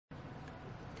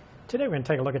Today we're going to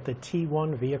take a look at the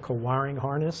T1 vehicle wiring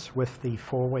harness with the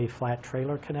 4-way flat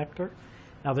trailer connector.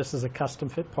 Now this is a custom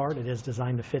fit part. It is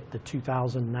designed to fit the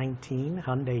 2019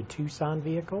 Hyundai Tucson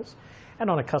vehicles. And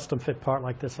on a custom fit part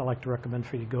like this, I like to recommend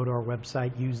for you to go to our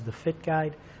website, use the fit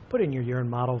guide, put in your year and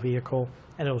model vehicle,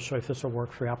 and it'll show if this will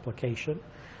work for your application.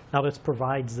 Now this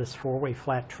provides this 4-way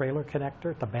flat trailer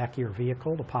connector at the back of your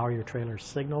vehicle to power your trailer's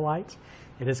signal lights.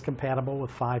 It is compatible with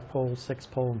 5-pole,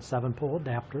 6-pole, and 7-pole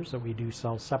adapters that we do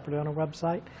sell separately on our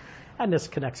website. And this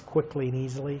connects quickly and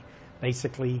easily.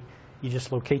 Basically, you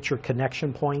just locate your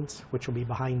connection points, which will be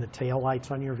behind the tail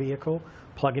lights on your vehicle.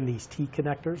 Plug in these T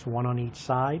connectors, one on each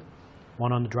side,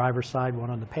 one on the driver's side, one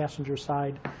on the passenger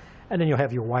side. And then you'll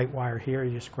have your white wire here.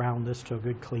 You just ground this to a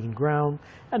good clean ground.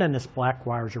 And then this black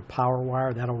wire is your power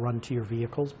wire. That'll run to your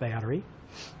vehicle's battery.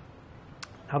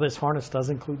 Now this harness does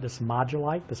include this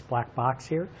ModuLite, this black box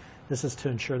here. This is to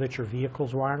ensure that your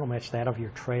vehicle's wiring will match that of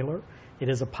your trailer. It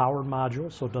is a powered module,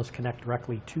 so it does connect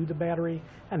directly to the battery,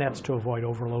 and that's to avoid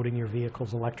overloading your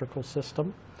vehicle's electrical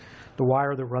system. The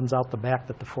wire that runs out the back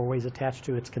that the 4-way is attached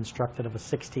to, it's constructed of a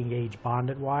 16-gauge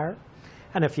bonded wire.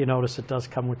 And if you notice, it does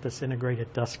come with this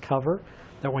integrated dust cover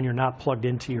that when you're not plugged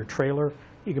into your trailer,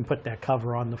 you can put that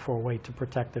cover on the 4-way to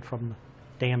protect it from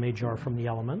damage or from the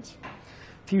elements.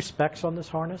 Few specs on this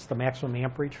harness. The maximum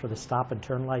amperage for the stop and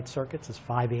turn light circuits is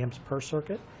 5 amps per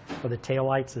circuit. For the tail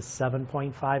lights is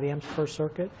 7.5 amps per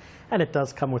circuit. And it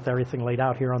does come with everything laid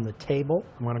out here on the table.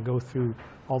 I'm going to go through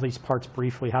all these parts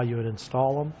briefly, how you would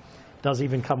install them. It does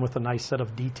even come with a nice set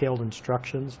of detailed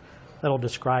instructions that'll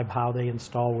describe how they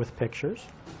install with pictures.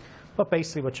 But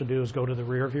basically what you'll do is go to the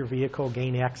rear of your vehicle,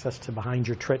 gain access to behind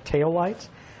your tail lights,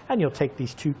 and you'll take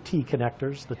these two T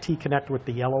connectors. The T connector with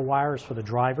the yellow wire is for the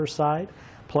driver's side.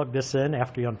 Plug this in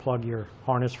after you unplug your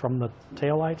harness from the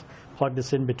tail lights. Plug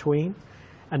this in between.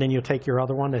 And then you'll take your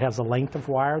other one that has a length of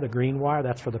wire, the green wire,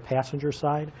 that's for the passenger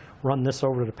side. Run this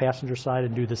over to the passenger side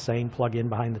and do the same, plug in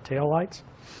behind the tail lights.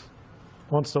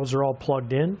 Once those are all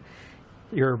plugged in,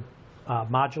 your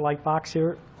ModuLite box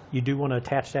here, you do want to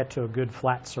attach that to a good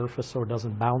flat surface so it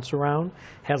doesn't bounce around.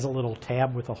 Has a little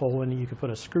tab with a hole in it you can put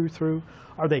a screw through,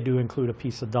 or they do include a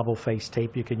piece of double-face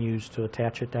tape you can use to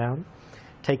attach it down.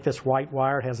 Take this white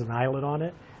wire, it has an eyelet on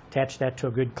it, attach that to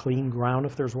a good clean ground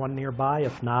if there's one nearby.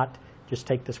 If not, just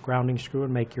take this grounding screw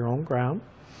and make your own ground.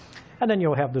 And then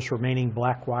you'll have this remaining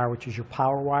black wire, which is your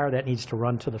power wire. That needs to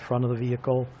run to the front of the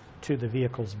vehicle, to the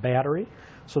vehicle's battery.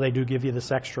 So they do give you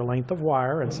this extra length of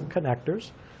wire and some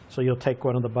connectors. So you'll take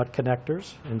one of the butt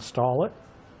connectors, install it,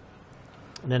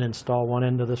 and then install one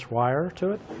end of this wire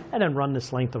to it, and then run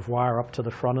this length of wire up to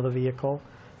the front of the vehicle.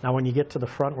 Now when you get to the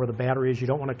front where the battery is, you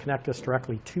don't want to connect this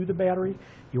directly to the battery.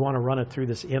 You want to run it through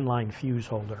this inline fuse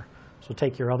holder. So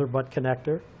take your other butt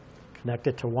connector, connect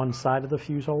it to one side of the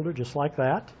fuse holder, just like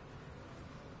that.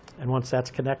 And once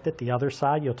that's connected, the other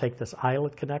side, you'll take this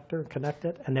eyelet connector and connect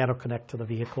it, and that'll connect to the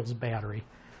vehicle's battery.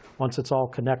 Once it's all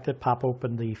connected, pop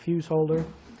open the fuse holder,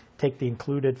 take the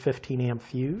included 15 amp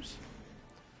fuse,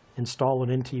 install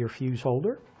it into your fuse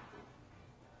holder.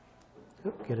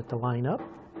 Get it to line up.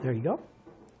 There you go.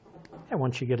 And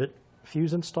once you get it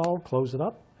fuse installed, close it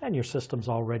up, and your system's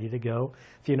all ready to go.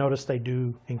 If you notice, they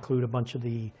do include a bunch of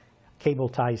the cable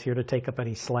ties here to take up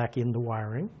any slack in the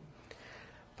wiring.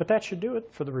 But that should do it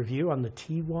for the review on the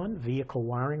T1 vehicle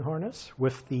wiring harness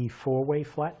with the 4-way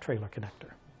flat trailer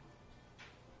connector.